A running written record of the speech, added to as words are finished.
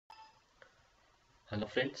Hello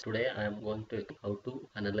friends, today I am going to explain how to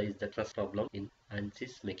analyze the truss problem in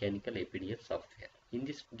ANSYS Mechanical APDL software. In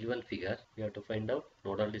this given figure, we have to find out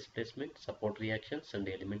nodal displacement, support reactions and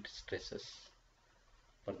element stresses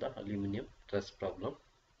for the aluminum truss problem.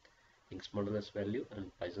 Young's modulus value and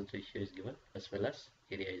Poisson's ratio is given, as well as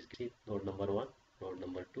area is given. Node number 1, node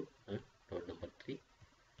number 2 and node number 3.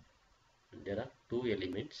 And there are two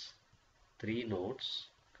elements, 3 nodes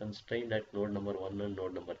constrained at node number 1 and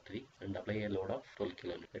node number 3 and apply a load of 12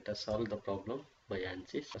 kN. Let us solve the problem by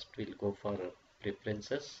ANSYS. First we'll go for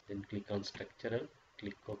preferences, then click on structural,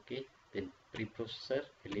 click OK, then preprocessor,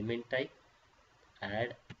 element type,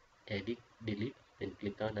 add, edit, delete, then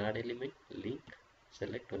click on add element, link,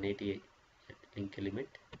 select 188 link element,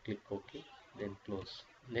 click OK, then close.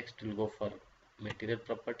 Next we'll go for material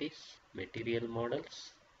properties, material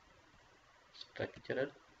models, structural,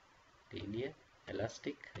 linear,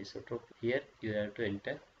 elastic, isotropic. Here you have to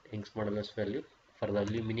enter Young's modulus value. For the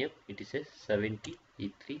aluminum it is a 70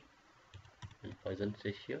 E3 and Poisson's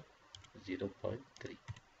ratio 0.3.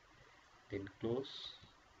 Then close,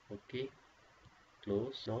 OK,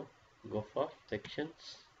 close. Now go for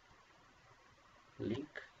sections, link,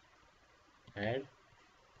 add,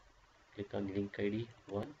 click on link ID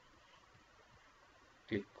 1,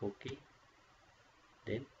 click OK,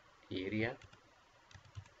 then area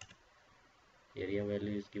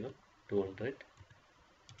value is given 200,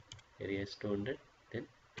 area is 200, then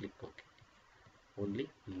click OK, only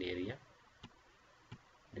in area,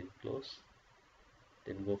 then close,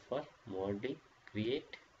 then go for modeling,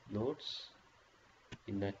 create nodes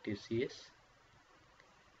in active CS.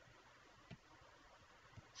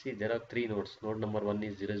 See, there are 3 nodes. Node number 1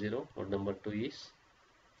 is 00, node number 2 is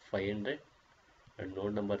 500 and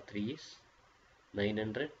node number 3 is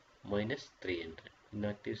 900 minus 300. In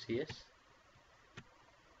active CS,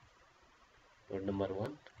 node number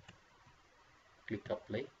 1, click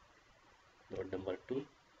apply, node number 2,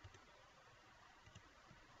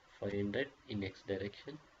 500 in X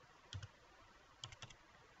direction,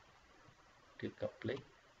 click apply.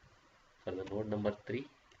 For the node number 3,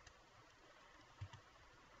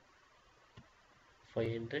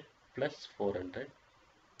 500 plus 400,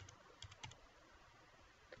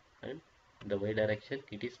 and the Y direction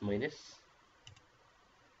it is minus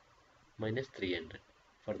 300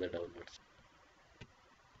 for the downwards.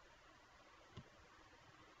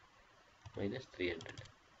 Minus 300,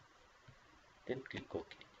 then click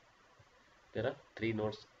OK. There are 3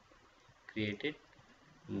 nodes created.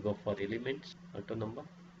 And go for elements, auto number,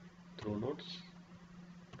 through nodes,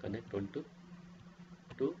 connect 1 to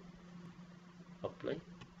 2, apply,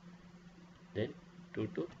 then 2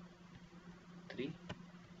 to 3,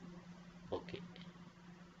 OK.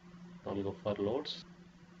 Now we'll go for loads,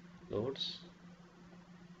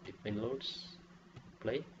 define loads,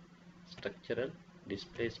 apply, structural,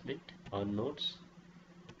 displacement on nodes,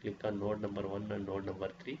 click on node number 1 and node number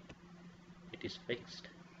 3, it is fixed,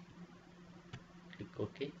 click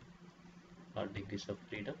OK, all degrees of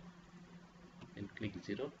freedom, then click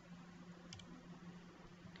 0,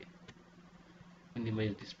 okay.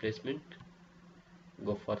 Minimize displacement,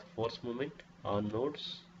 go for force moment on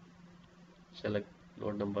nodes, select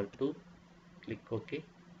node number 2, click OK,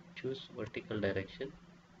 choose vertical direction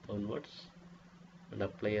downwards and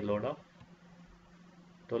apply a load of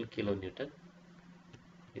 12 kN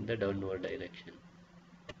in the downward direction.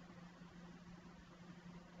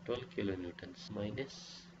 12 kilonewtons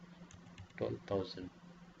minus 12,000.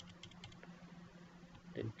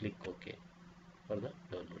 Then click OK for the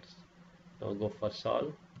downwards. Now go for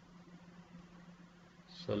solve,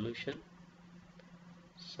 solution,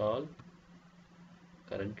 solve,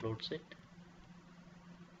 current load set,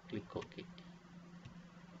 click OK.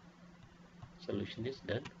 Solution is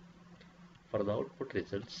done. For the output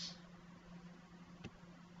results,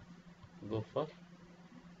 go for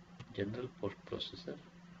general post processor,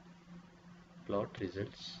 plot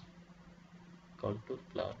results, contour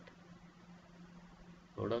plot,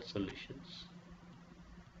 nodal solutions,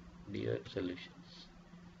 behaviour solutions,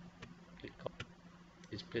 click on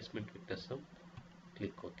displacement vector sum,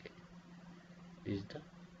 click OK. This is the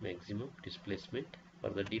maximum displacement. For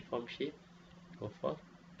the deform shape, go for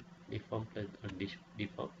deform plus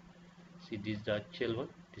deform. See, this is the actual one,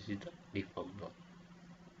 this is the deformed one.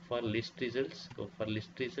 For list results, go for list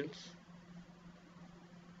results,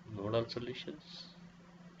 nodal solutions,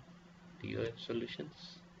 behaviour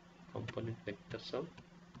solutions, component vector sum,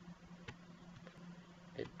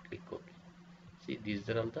 then click OK. See, these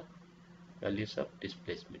are all the values of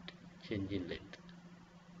displacement, change in length.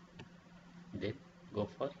 Then go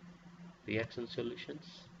for reaction solutions,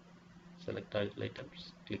 select all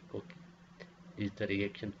items, click OK. This is the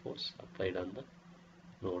reaction force applied on the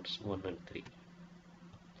nodes 1 and 3.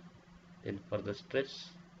 Then for the stress,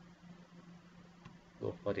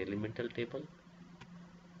 go for elemental table,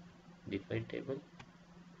 define table,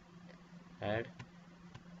 add,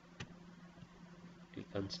 click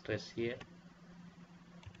on stress here,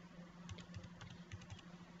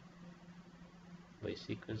 by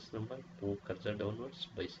sequence number, move cursor downwards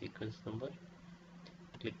by sequence number,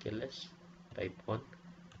 click LS, type 1,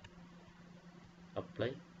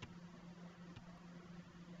 apply,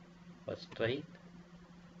 first try,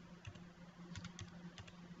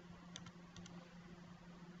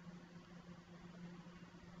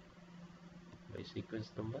 by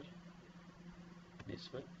sequence number, this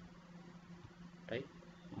one, type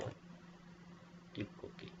 1, click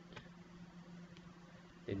OK,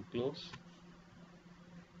 then close,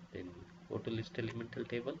 then go to list elemental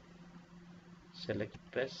table, select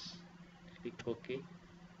stress, click OK.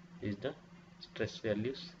 This is the stress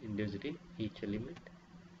values individually each element,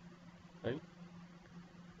 and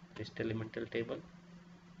list elemental table,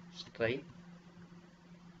 strain,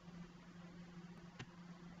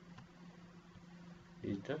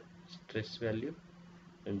 this is the stress value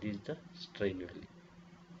and this is the strain value.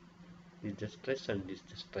 This is the stress and this is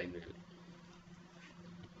the strain value.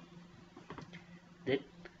 Then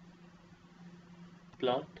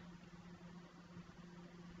plot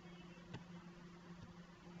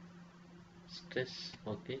stress.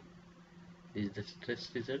 Okay, this is the stress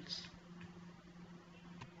results,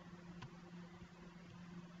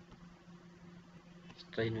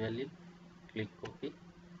 strain value, click OK.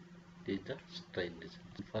 This is the strain result.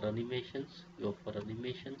 For animations, go for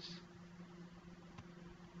animations,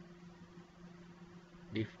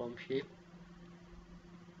 deform shape,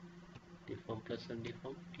 deform plus and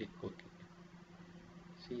deform, click OK.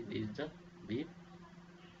 See, this is the beam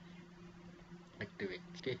activate.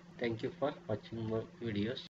 Okay, thank you for watching my videos.